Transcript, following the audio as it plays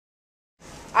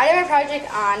I did my project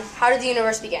on how did the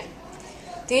universe begin.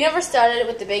 The universe started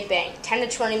with the Big Bang, 10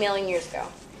 to 20 million years ago.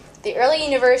 The early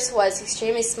universe was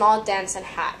extremely small, dense, and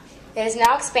hot. It has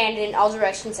now expanded in all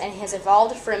directions and has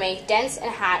evolved from a dense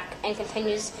and hot and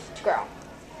continues to grow.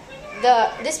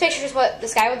 This picture is what the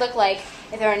sky would look like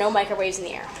if there were no microwaves in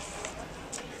the air.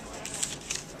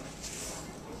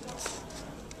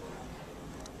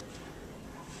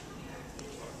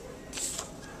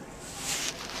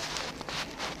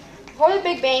 Before the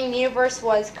Big Bang, the universe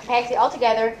was compacted all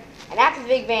together, and after the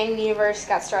Big Bang, the universe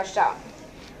got stretched out.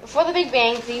 Before the Big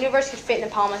Bang, the universe could fit in the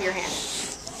palm of your hand.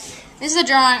 This is a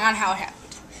drawing on how it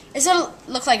happened. This is what it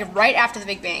looked like right after the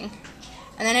Big Bang,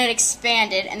 and then it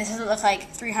expanded, and this is what it looked like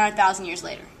 300,000 years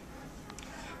later.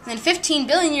 And then 15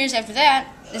 billion years after that,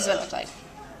 this is what it looked like.